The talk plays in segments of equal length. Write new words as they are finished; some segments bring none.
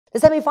The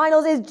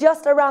semi-finals is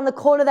just around the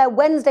corner there,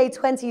 Wednesday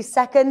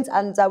 22nd,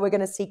 and we're going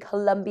to see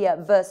Colombia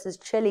versus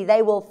Chile.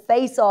 They will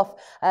face off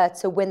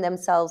to win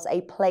themselves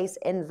a place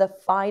in the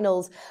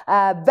finals.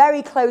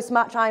 Very close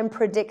match, I'm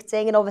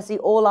predicting, and obviously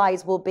all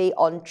eyes will be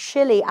on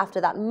Chile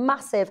after that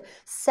massive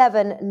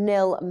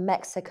 7-0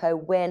 Mexico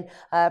win.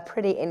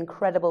 Pretty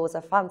incredible. It was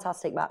a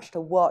fantastic match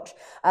to watch.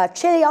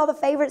 Chile are the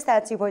favourites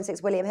there,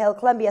 2.6 William Hill.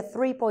 Colombia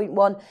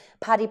 3.1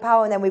 Paddy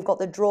Power, and then we've got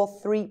the draw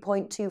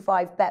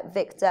 3.25 Bet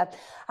Victor.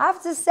 I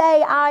have to say,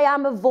 I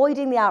am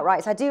avoiding the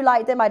outrights. I do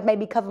like them. I'd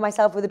maybe cover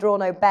myself with a draw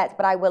no bet,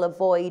 but I will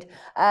avoid.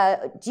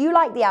 Do you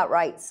like the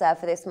outrights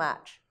for this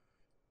match?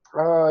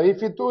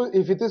 If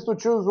it is to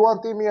choose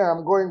one team, yeah,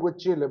 I'm going with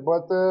Chile.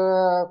 But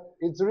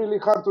it's really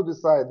hard to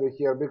decide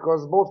here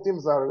because both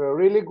teams are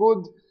really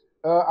good.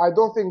 I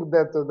don't think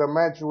that the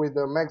match with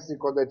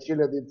Mexico that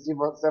Chile did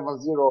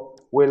 7-0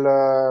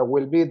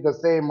 will be the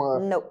same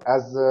Nope.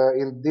 as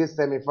in this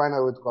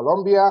semi-final with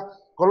Colombia.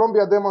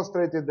 Colombia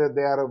demonstrated that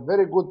they are a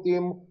very good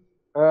team.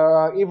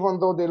 Even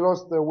though they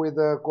lost with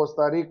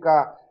Costa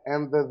Rica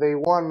and they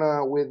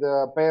won with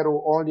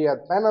Peru only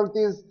at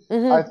penalties,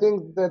 I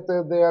think that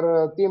they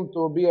are a team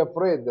to be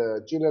afraid,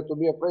 Chile to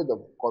be afraid of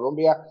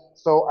Colombia.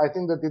 So I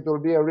think that it will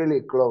be a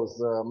really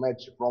close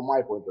match from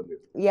my point of view.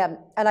 Yeah,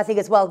 and I think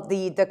as well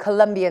the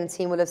Colombian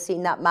team will have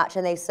seen that match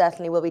and they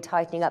certainly will be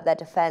tightening up their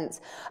defence.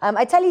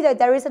 I tell you though,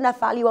 there is enough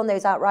value on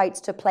those outrights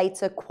to play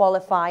to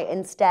qualify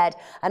instead,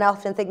 and I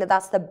often think that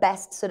that's the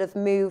best sort of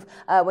move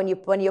when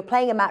you're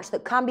playing a match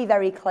that can be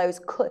very close.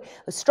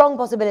 A strong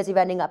possibility of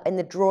ending up in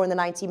the draw in the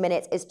 90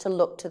 minutes is to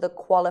look to the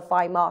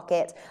qualify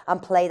market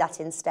and play that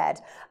instead.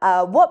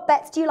 What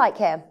bets do you like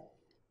here?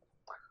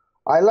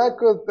 I like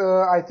it.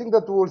 I think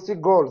that we will see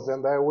goals,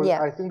 and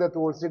I think that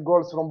we will see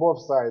goals from both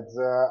sides.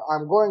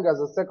 I'm going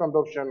as a second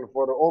option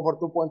for over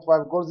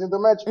 2.5 goals in the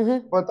match,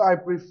 but I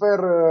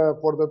prefer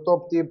for the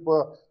top tip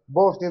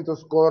both teams to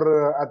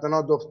score at an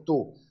odd of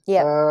 2.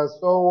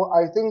 So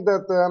I think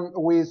that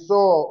we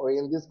saw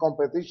in this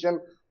competition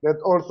that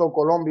also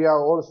Colombia,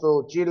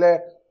 also Chile,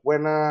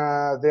 when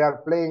they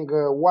are playing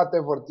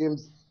whatever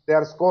teams, they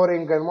are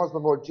scoring, and most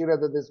of all Chile,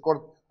 that they scored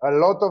a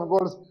lot of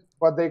goals,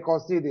 but they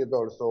conceded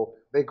also.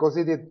 They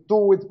conceded 2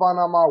 with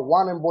Panama,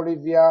 1 in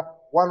Bolivia,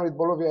 1 with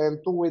Bolivia,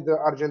 and 2 with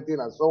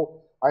Argentina.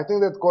 So I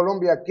think that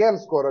Colombia can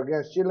score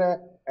against Chile,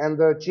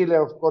 and Chile,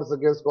 of course,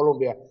 against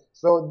Colombia.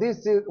 So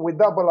this is, we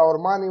double our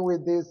money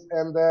with this,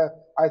 and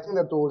I think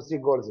that we will see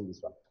goals in this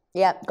one.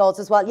 Yeah, goals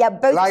as well. Yeah,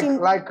 both teams.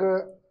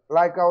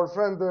 Like our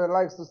friend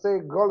likes to say,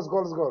 goals,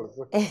 goals, goals.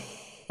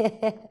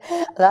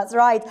 That's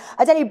right.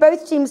 I tell you,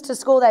 both teams to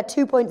score their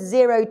 2.02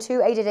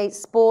 888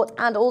 Sport,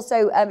 and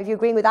also, if you're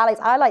agreeing with Alex,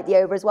 I like the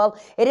over as well.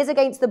 It is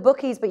against the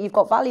bookies, but you've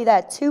got value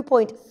there,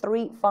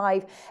 2.35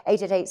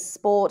 888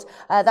 Sport.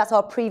 That's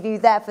our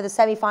preview there for the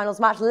semi-finals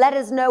match. Let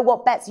us know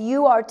what bets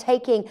you are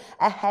taking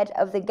ahead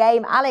of the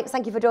game. Alex,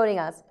 thank you for joining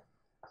us.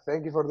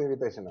 Thank you for the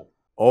invitation.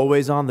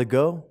 Always on the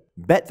go?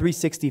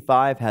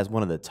 Bet365 has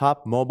one of the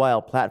top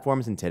mobile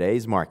platforms in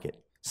today's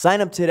market. Sign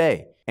up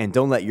today and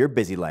don't let your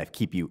busy life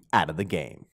keep you out of the game.